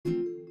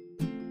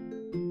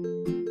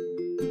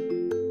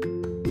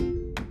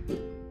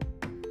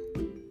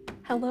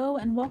Hello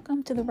and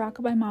welcome to the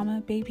Rockabye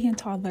Mama Baby and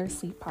Toddler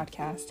Sleep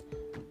Podcast.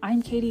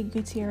 I'm Katie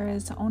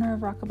Gutierrez, owner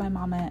of Rockabye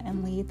Mama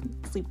and lead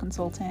sleep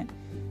consultant.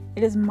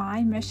 It is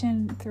my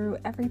mission through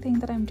everything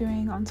that I'm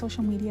doing on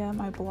social media,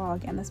 my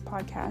blog, and this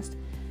podcast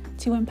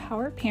to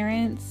empower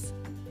parents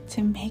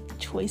to make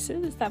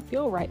choices that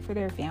feel right for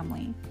their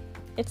family.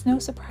 It's no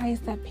surprise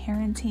that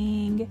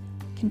parenting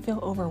can feel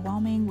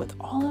overwhelming with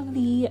all of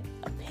the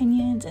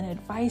opinions and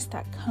advice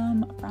that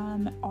come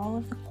from all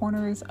of the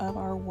corners of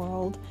our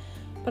world.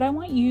 But I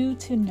want you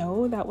to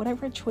know that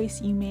whatever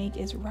choice you make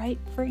is right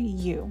for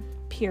you,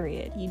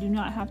 period. You do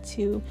not have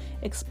to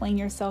explain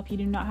yourself. You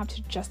do not have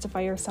to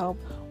justify yourself.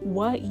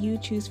 What you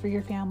choose for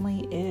your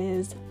family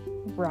is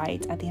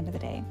right at the end of the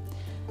day.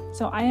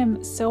 So I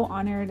am so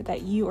honored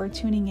that you are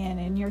tuning in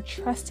and you're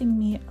trusting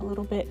me a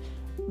little bit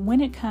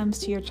when it comes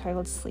to your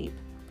child's sleep,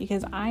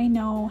 because I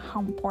know how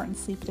important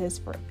sleep is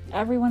for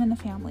everyone in the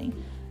family.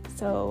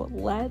 So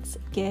let's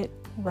get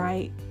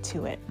right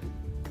to it.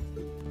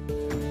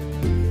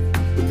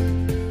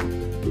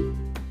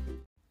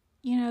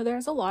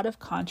 There's a lot of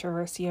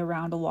controversy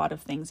around a lot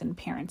of things in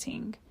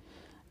parenting.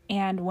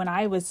 And when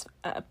I was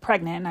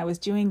pregnant and I was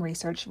doing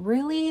research,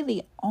 really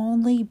the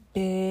only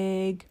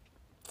big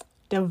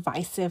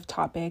divisive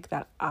topic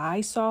that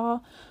I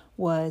saw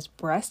was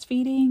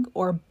breastfeeding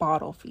or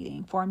bottle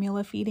feeding,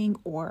 formula feeding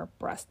or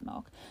breast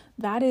milk.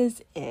 That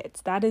is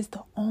it. That is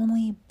the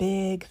only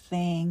big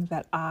thing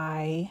that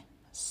I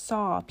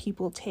saw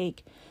people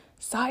take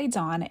sides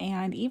on.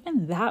 And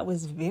even that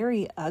was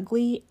very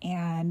ugly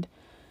and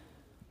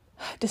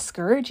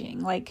discouraging.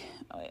 Like,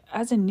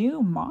 as a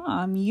new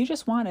mom, you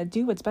just want to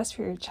do what's best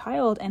for your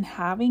child, and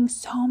having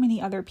so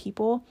many other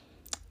people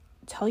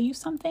tell you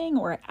something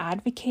or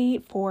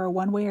advocate for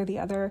one way or the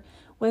other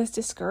was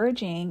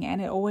discouraging, and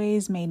it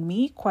always made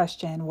me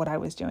question what I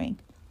was doing.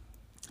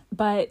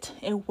 But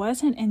it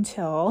wasn't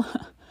until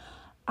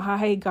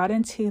I got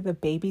into the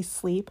baby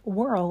sleep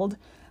world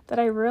that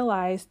I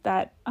realized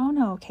that, oh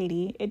no,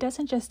 Katie, it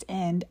doesn't just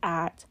end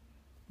at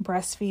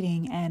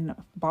breastfeeding and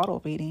bottle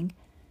feeding.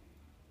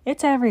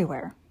 It's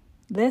everywhere.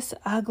 This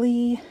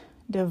ugly,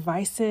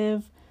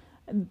 divisive,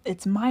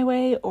 it's my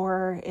way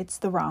or it's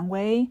the wrong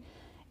way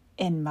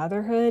in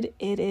motherhood,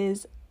 it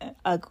is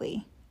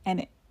ugly.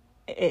 And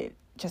it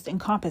just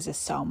encompasses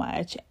so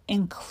much,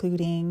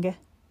 including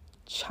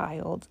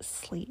child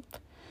sleep.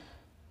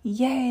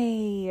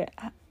 Yay!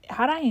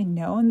 Had I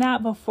known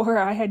that before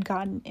I had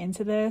gotten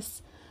into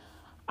this,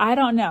 I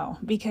don't know,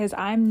 because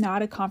I'm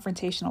not a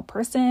confrontational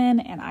person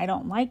and I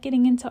don't like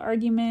getting into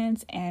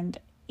arguments. And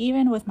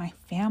even with my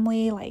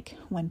family, like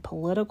when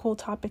political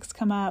topics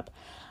come up,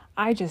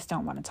 I just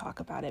don't want to talk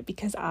about it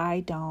because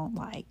I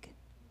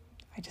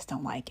just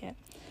don't like it.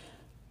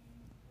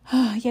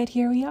 Yet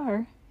here we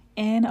are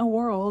in a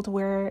world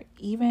where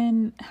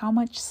even how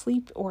much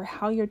sleep or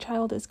how your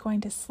child is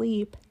going to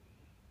sleep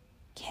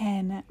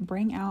can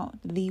bring out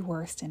the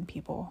worst in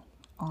people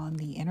on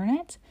the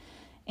internet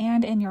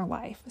and in your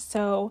life.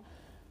 So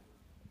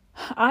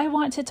I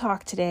want to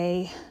talk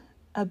today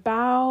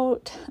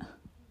about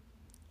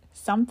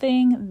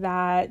something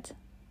that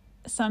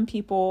some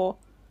people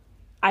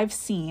I've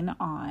seen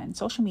on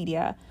social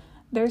media.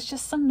 There's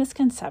just some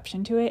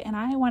misconception to it, and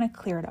I want to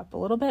clear it up a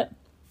little bit.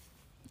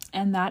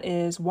 And that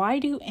is, why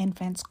do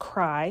infants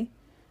cry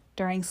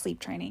during sleep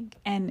training?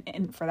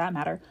 And for that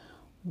matter,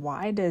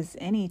 why does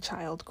any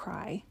child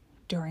cry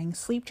during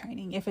sleep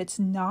training? If it's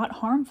not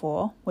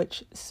harmful,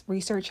 which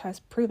research has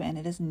proven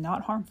it is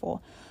not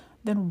harmful,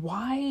 then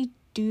why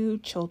do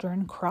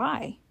children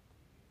cry?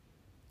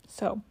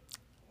 So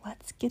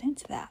let's get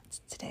into that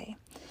today.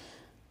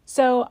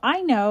 So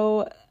I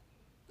know,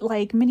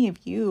 like many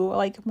of you,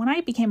 like when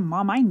I became a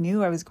mom, I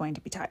knew I was going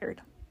to be tired.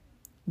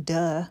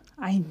 Duh,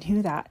 I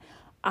knew that.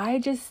 I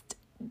just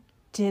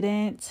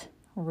didn't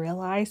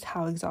realize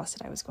how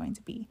exhausted I was going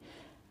to be.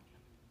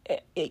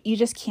 You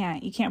just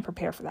can't. You can't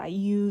prepare for that.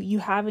 You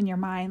have in your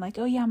mind like,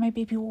 oh yeah, my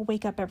baby will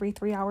wake up every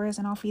 3 hours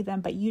and I'll feed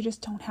them. But you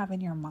just don't have in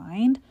your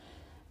mind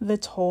the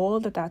toll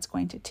that that's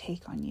going to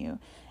take on you.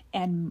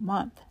 And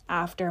month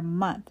after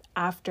month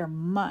after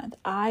month,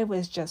 I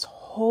was just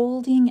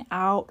holding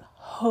out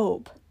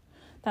hope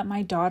that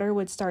my daughter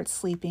would start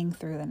sleeping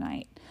through the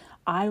night.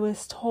 I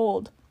was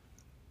told,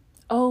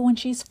 oh, when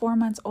she's 4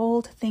 months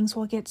old, things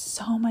will get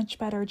so much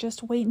better.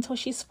 Just wait until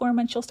she's 4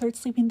 months. She'll start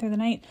sleeping through the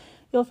night.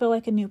 You'll feel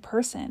like a new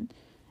person.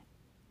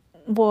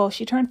 Well,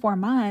 she turned 4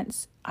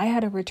 months. I had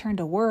to return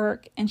to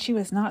work and she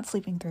was not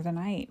sleeping through the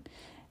night.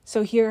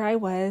 So here I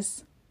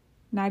was,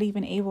 not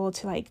even able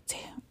to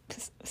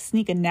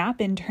sneak a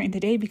nap in during the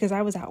day because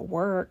I was at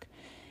work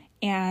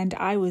and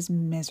I was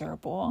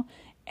miserable.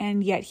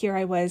 And yet here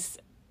I was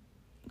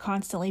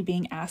constantly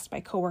being asked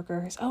by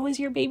coworkers, oh, is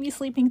your baby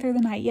sleeping through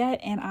the night yet?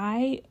 And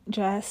I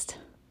just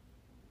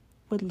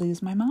would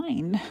lose my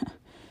mind.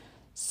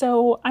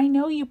 So I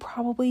know you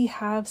probably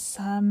have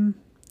some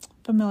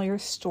familiar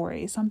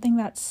story, something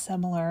that's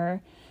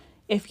similar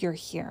if you're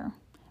here.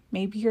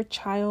 Maybe your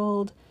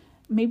child,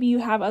 maybe you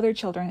have other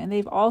children and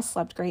they've all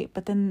slept great,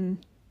 but then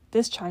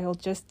this child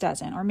just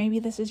doesn't. Or maybe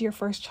this is your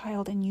first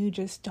child and you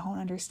just don't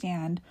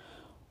understand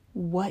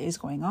what is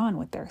going on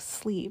with their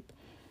sleep.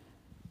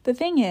 The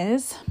thing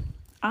is,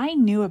 I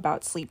knew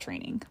about sleep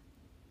training.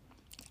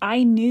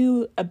 I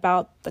knew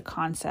about the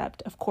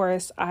concept. Of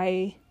course,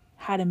 I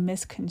had a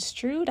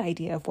misconstrued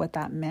idea of what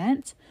that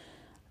meant,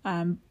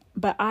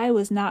 but I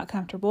was not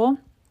comfortable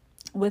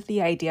with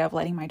the idea of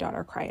letting my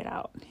daughter cry it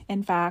out.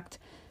 In fact,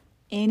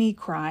 any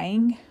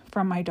crying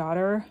from my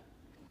daughter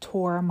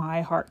tore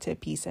my heart to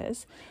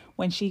pieces.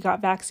 When she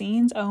got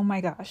vaccines, oh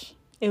my gosh,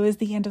 it was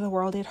the end of the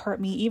world. It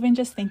hurt me. Even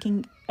just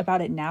thinking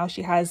about it now,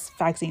 she has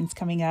vaccines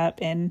coming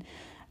up in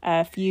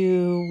a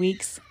few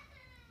weeks.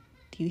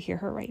 Do you hear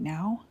her right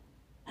now?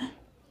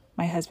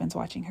 My husband's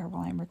watching her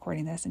while I'm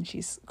recording this and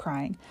she's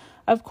crying.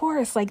 Of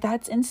course, like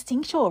that's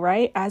instinctual,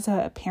 right? As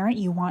a parent,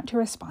 you want to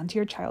respond to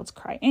your child's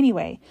cry.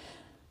 Anyway,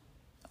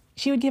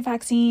 she would get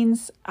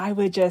vaccines.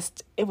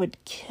 It would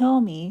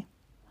kill me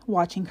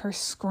watching her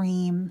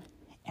scream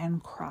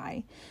and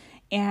cry.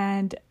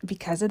 And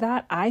because of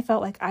that, I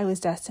felt like I was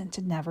destined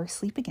to never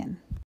sleep again.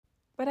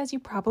 But as you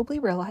probably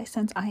realize,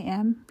 since I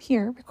am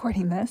here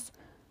recording this,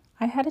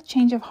 I had a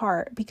change of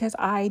heart because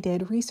I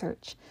did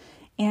research.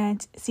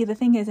 And see, the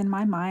thing is, in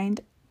my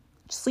mind,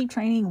 sleep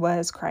training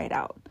was cry it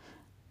out,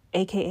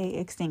 aka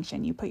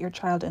extinction. You put your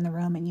child in the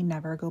room and you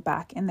never go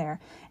back in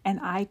there. And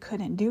I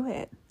couldn't do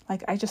it.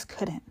 Like, I just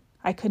couldn't.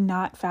 I could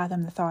not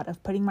fathom the thought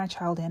of putting my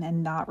child in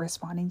and not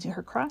responding to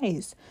her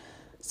cries.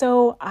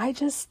 So I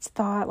just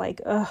thought like,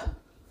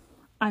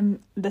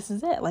 this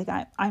is it. Like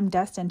I'm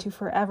destined to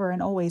forever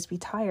and always be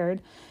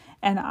tired.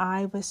 And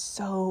I was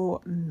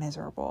so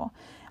miserable.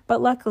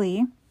 But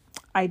luckily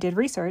I did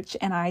research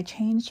and I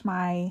changed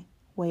my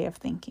way of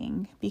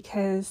thinking,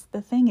 because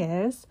the thing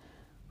is,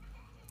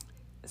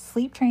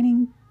 sleep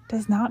training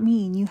does not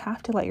mean you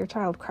have to let your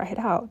child cry it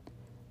out.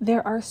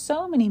 There are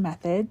so many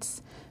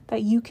methods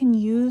that you can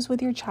use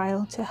with your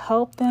child to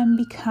help them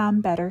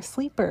become better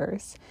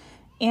sleepers.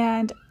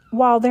 And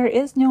while there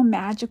is no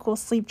magical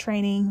sleep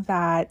training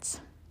that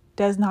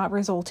does not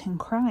result in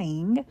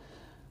crying,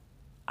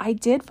 I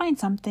did find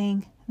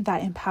something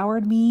that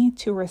empowered me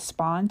to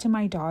respond to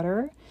my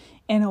daughter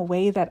in a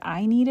way that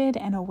I needed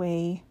and a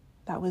way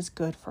that was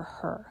good for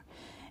her.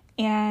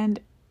 And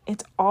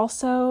it's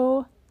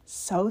also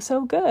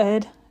so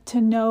good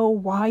to know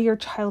why your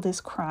child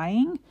is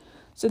crying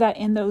so that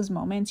in those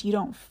moments you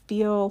don't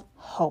feel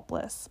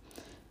hopeless.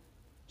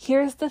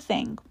 Here's the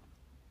thing.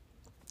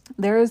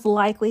 There is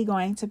likely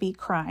going to be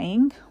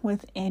crying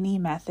with any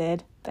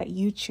method that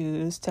you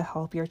choose to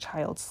help your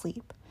child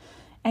sleep.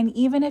 And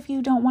even if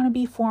you don't want to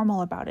be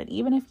formal about it,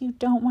 even if you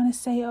don't want to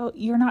say, oh,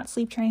 you're not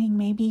sleep training,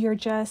 maybe you're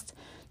just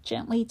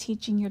gently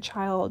teaching your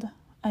child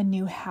a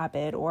new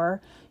habit,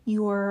 or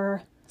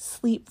you're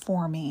sleep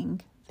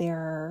forming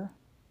their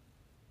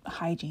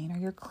hygiene, or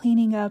you're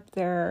cleaning up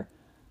their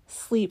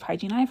sleep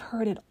hygiene. I've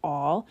heard it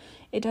all.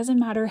 It doesn't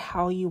matter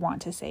how you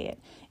want to say it.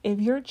 If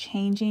you're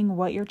changing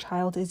what your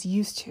child is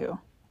used to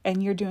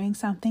and you're doing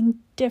something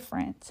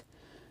different,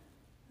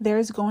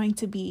 there's going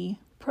to be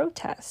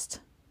protest.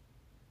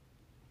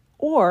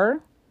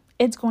 Or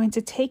it's going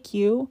to take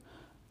you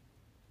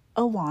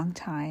a long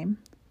time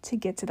to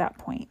get to that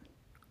point,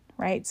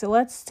 right? So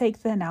let's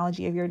take the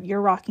analogy of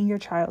you're rocking your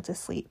child to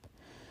sleep.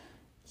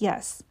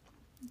 Yes,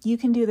 you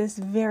can do this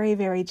very,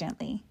 very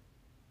gently.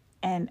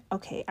 And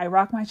okay, I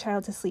rock my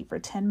child to sleep for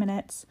 10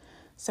 minutes.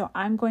 So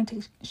I'm going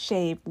to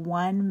shave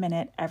 1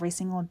 minute every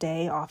single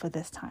day off of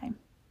this time.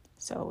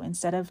 So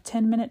instead of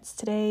 10 minutes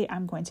today,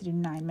 I'm going to do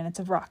 9 minutes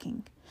of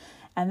rocking.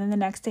 And then the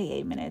next day,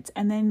 8 minutes.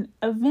 And then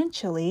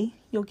eventually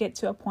you'll get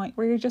to a point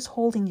where you're just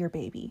holding your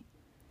baby.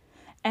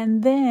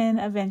 And then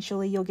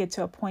eventually you'll get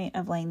to a point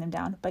of laying them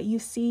down. But you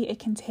see, it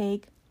can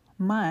take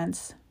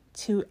months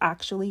to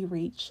actually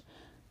reach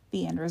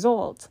the end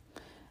result.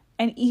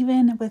 And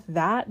even with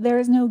that, there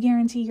is no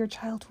guarantee your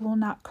child will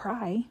not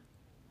cry.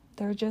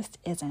 There just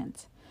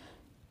isn't.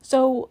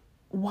 So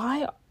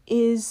why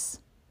is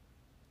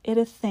it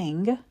a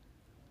thing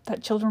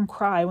that children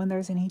cry when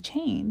there's any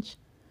change?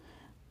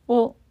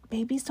 Well,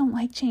 babies don't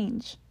like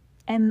change.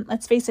 And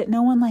let's face it,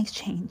 no one likes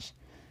change.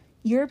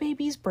 Your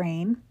baby's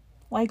brain,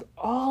 like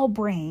all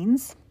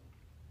brains,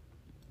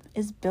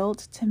 is built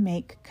to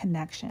make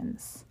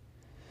connections.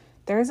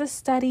 There's a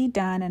study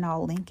done, and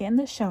I'll link in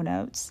the show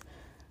notes.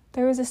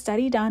 There was a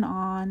study done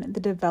on the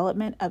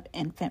development of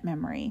infant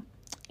memory,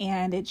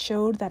 and it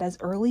showed that as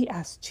early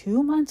as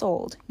 2 months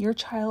old, your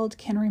child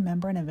can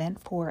remember an event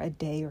for a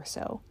day or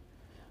so.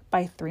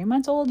 By 3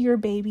 months old, your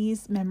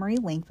baby's memory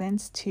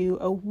lengthens to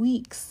a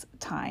week's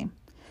time.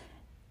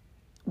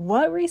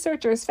 What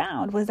researchers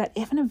found was that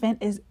if an event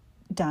is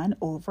done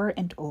over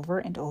and over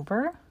and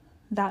over,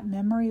 that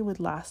memory would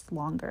last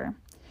longer.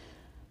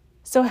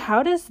 So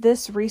how does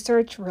this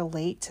research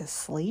relate to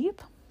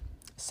sleep?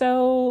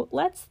 So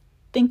let's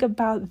think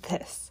about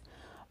this.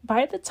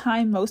 By the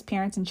time most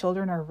parents and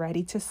children are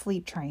ready to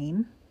sleep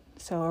train,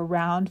 so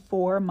around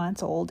 4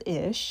 months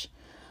old-ish,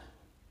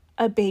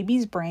 a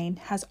baby's brain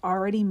has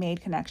already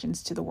made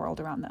connections to the world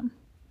around them.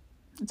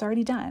 It's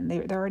already done.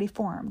 They're already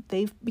formed.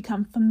 They've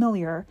become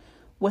familiar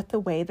with the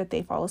way that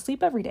they fall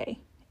asleep every day.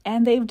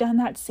 And they've done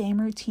that same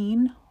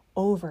routine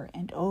over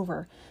and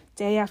over,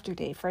 day after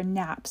day, for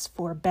naps,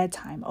 for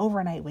bedtime,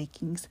 overnight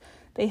wakings,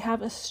 they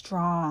have a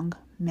strong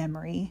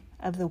memory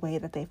of the way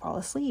that they fall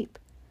asleep.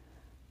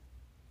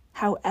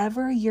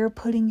 However you're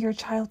putting your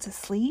child to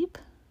sleep,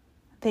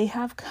 they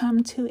have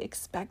come to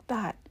expect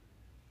that.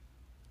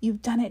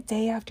 You've done it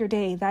day after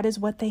day. That is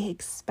what they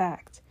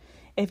expect.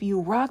 If you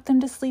rock them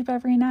to sleep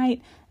every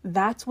night,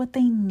 that's what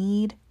they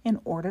need in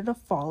order to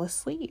fall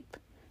asleep.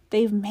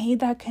 They've made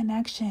that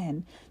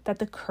connection that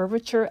the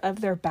curvature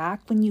of their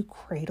back when you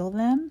cradle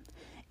them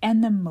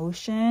and the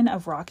motion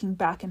of rocking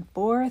back and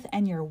forth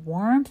and your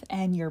warmth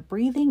and your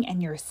breathing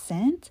and your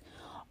scent,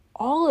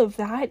 all of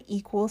that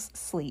equals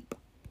sleep.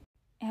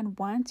 And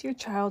once your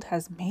child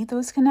has made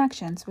those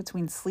connections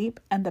between sleep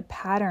and the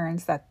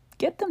patterns that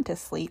get them to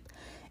sleep,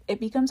 it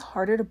becomes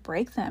harder to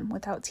break them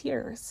without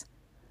tears.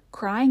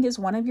 Crying is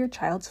one of your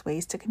child's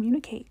ways to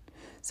communicate.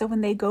 So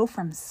when they go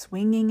from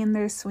swinging in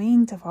their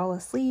swing to fall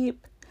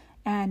asleep,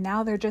 and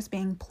now they're just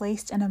being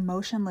placed in a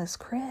motionless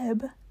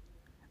crib,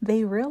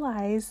 they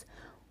realize,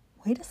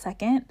 wait a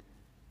second,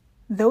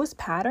 those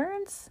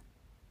patterns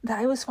that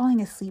I was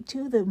falling asleep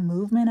to, the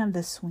movement of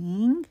the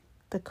swing,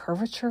 the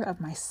curvature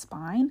of my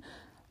spine,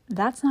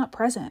 that's not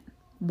present.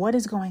 What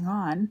is going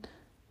on?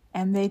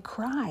 And they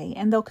cry,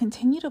 and they'll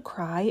continue to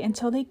cry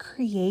until they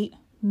create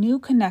new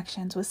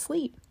connections with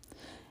sleep.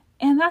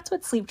 And that's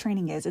what sleep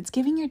training is. It's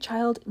giving your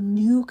child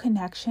new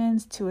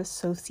connections to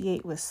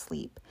associate with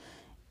sleep.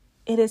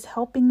 It is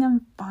helping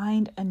them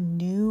find a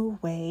new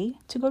way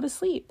to go to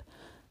sleep.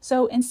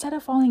 So instead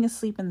of falling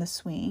asleep in the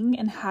swing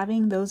and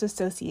having those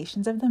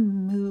associations of the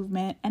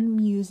movement and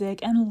music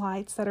and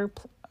lights that are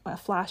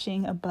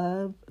flashing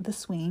above the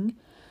swing,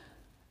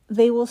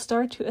 they will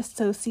start to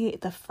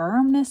associate the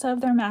firmness of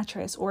their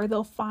mattress, or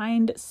they'll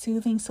find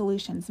soothing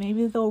solutions.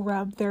 Maybe they'll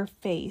rub their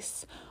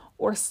face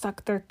or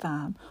suck their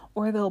thumb,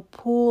 or they'll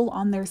pull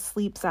on their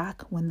sleep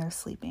sack when they're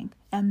sleeping.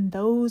 And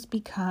those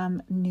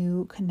become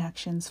new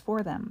connections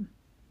for them.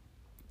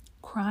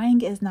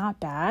 Crying is not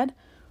bad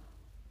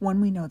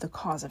when we know the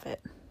cause of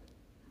it,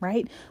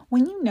 right?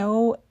 When you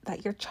know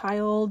that your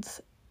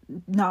child's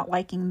not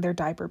liking their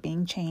diaper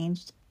being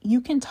changed,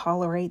 you can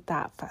tolerate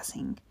that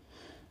fussing.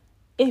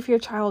 If your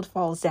child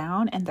falls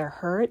down and they're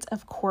hurt,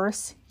 of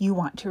course, you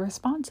want to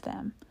respond to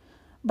them.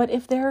 But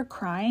if they're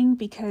crying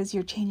because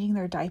you're changing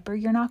their diaper,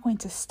 you're not going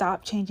to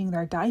stop changing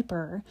their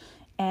diaper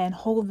and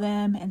hold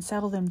them and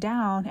settle them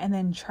down and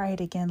then try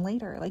it again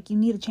later. Like, you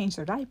need to change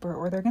their diaper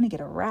or they're going to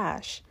get a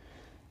rash.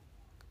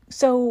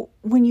 So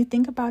when you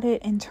think about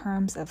it in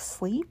terms of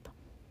sleep,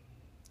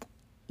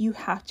 you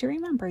have to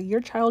remember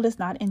your child is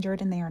not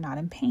injured and they are not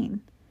in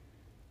pain.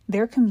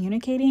 They're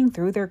communicating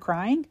through their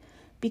crying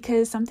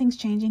because something's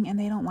changing and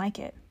they don't like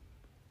it.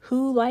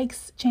 Who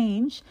likes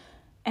change?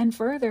 And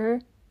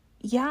further,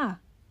 yeah,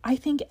 I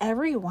think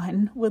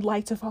everyone would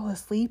like to fall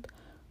asleep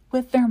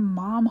with their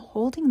mom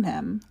holding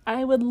them.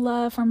 I would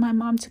love for my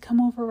mom to come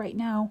over right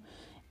now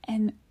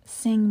and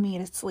sing me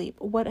to sleep.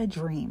 What a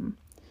dream.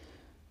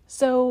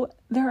 So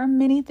there are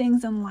many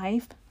things in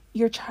life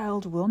your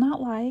child will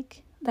not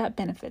like that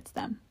benefits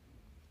them.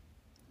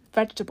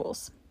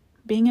 Vegetables,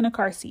 being in a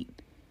car seat,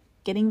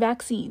 getting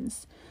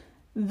vaccines.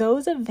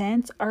 Those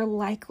events are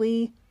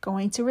likely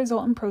going to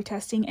result in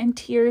protesting and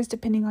tears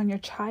depending on your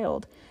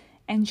child.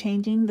 And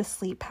changing the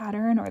sleep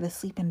pattern or the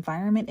sleep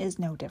environment is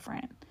no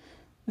different.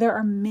 There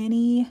are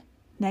many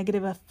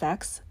negative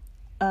effects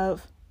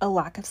of a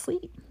lack of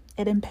sleep.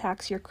 It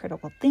impacts your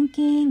critical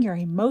thinking, your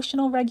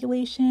emotional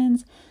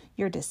regulations,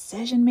 your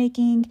decision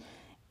making,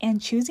 and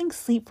choosing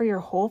sleep for your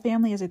whole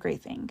family is a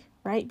great thing,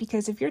 right?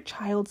 Because if your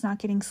child's not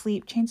getting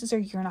sleep, chances are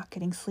you're not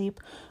getting sleep,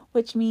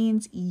 which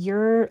means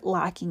you're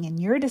lacking in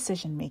your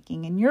decision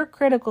making and your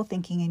critical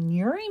thinking and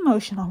your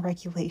emotional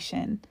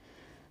regulation.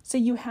 So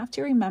you have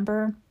to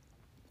remember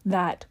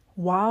that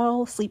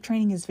while sleep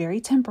training is very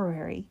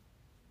temporary,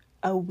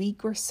 a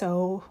week or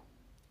so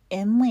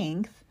in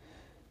length,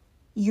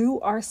 you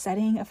are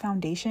setting a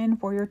foundation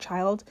for your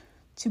child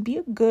to be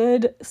a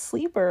good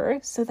sleeper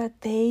so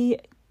that they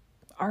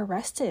are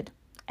rested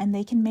and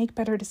they can make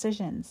better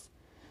decisions.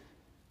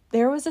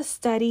 There was a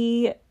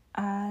study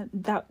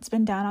that's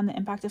been done on the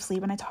impact of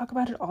sleep, and I talk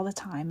about it all the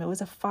time. It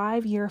was a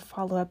 5-year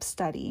follow-up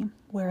study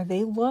where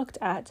they looked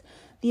at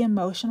the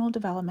emotional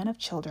development of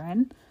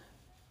children,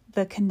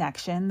 the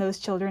connection those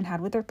children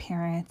had with their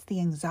parents, the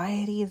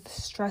anxiety, the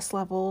stress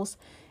levels,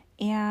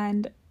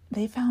 and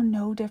they found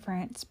no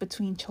difference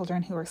between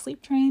children who are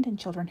sleep trained and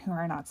children who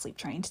are not sleep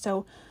trained.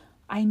 So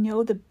I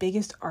know the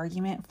biggest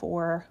argument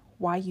for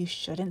why you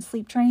shouldn't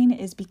sleep train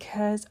is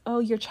because, oh,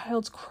 your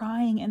child's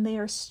crying and they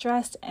are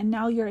stressed and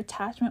now your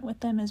attachment with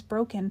them is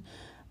broken.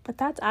 But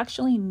that's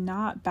actually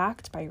not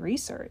backed by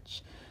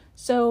research.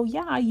 So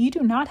yeah, you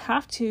do not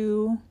have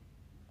to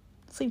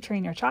sleep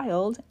train your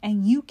child,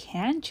 and you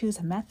can choose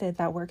a method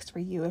that works for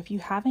you. If you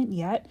haven't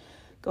yet,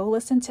 go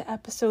listen to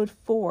episode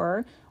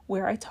 4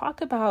 where I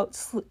talk about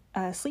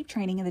sleep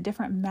training and the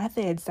different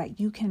methods that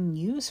you can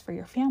use for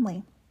your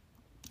family.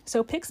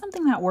 So pick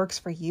something that works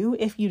for you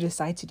if you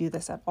decide to do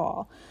this at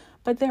all.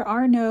 But there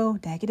are no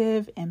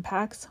negative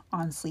impacts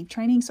on sleep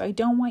training, so I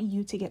don't want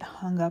you to get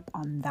hung up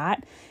on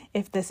that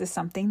if this is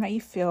something that you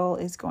feel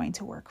is going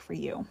to work for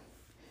you.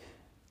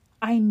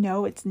 I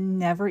know it's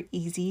never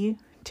easy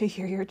to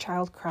hear your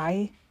child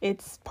cry.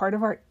 It's part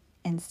of our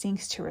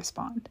instincts to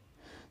respond.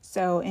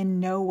 So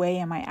in no way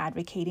am I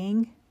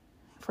advocating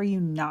for you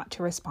not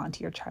to respond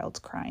to your child's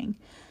crying.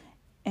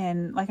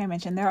 And like I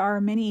mentioned, there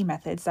are many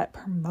methods that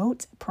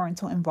promote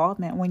parental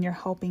involvement when you're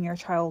helping your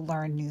child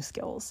learn new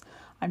skills.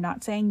 I'm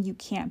not saying you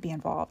can't be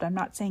involved. I'm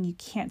not saying you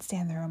can't stay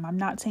in the room. I'm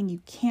not saying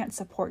you can't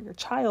support your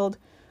child.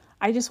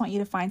 I just want you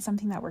to find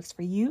something that works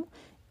for you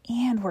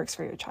and works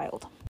for your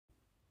child.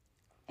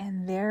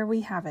 And there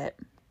we have it.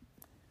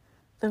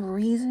 The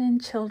reason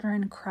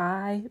children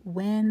cry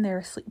when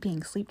they're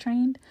being sleep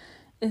trained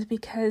is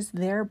because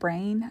their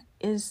brain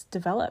is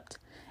developed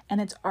and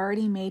it's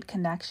already made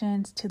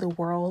connections to the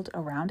world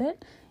around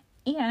it,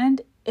 and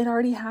it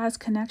already has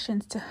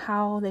connections to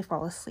how they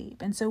fall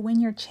asleep. And so when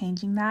you're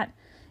changing that,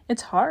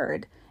 it's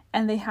hard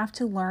and they have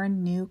to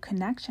learn new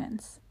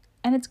connections.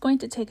 And it's going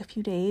to take a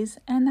few days,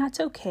 and that's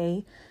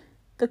okay.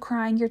 The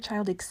crying your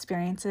child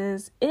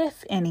experiences,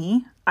 if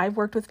any, I've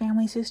worked with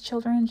families whose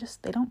children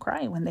they don't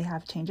cry when they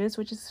have changes,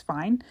 which is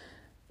fine.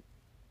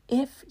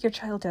 If your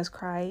child does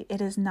cry,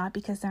 it is not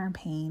because they're in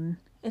pain.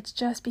 It's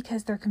just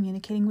because they're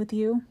communicating with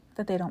you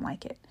that they don't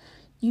like it.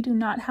 You do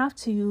not have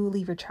to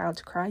leave your child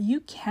to cry.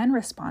 You can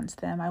respond to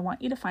them. I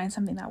want you to find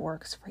something that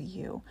works for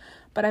you.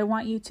 But I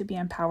want you to be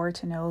empowered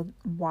to know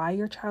why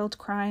your child's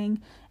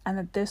crying and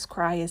that this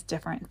cry is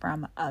different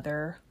from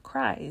other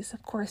cries.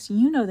 Of course,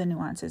 you know the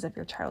nuances of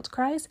your child's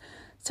cries,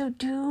 so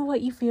do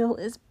what you feel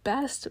is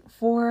best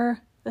for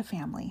the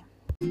family.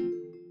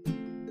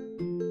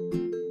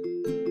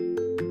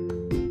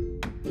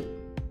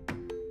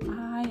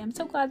 I am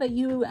so glad that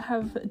you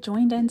have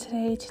joined in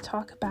today to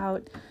talk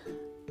about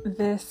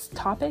this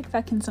topic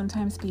that can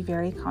sometimes be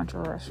very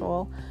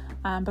controversial,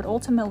 but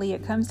ultimately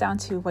it comes down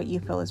to what you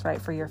feel is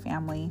right for your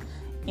family,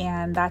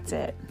 and that's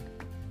it.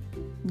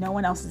 No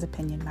one else's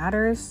opinion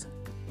matters.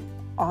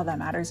 All that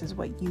matters is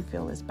what you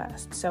feel is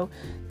best. So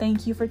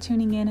thank you for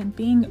tuning in and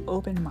being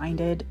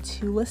open-minded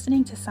to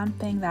listening to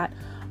something that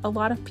a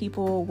lot of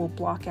people will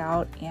block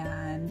out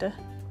and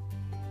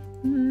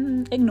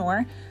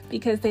ignore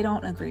because they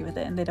don't agree with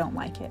it and they don't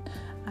like it.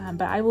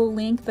 But I will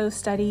link those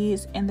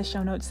studies in the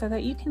show notes so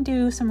that you can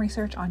do some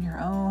research on your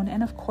own.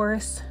 And of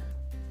course,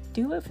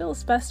 do what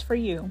feels best for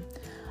you.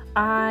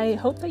 I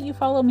hope that you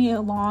follow me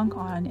along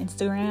on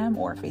Instagram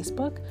or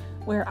Facebook,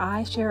 where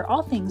I share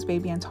all things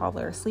baby and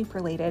toddler sleep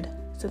related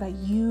so that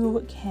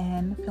you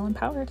can feel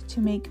empowered to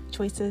make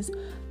choices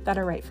that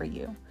are right for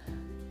you.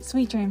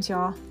 Sweet dreams,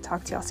 y'all.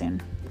 Talk to y'all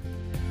soon.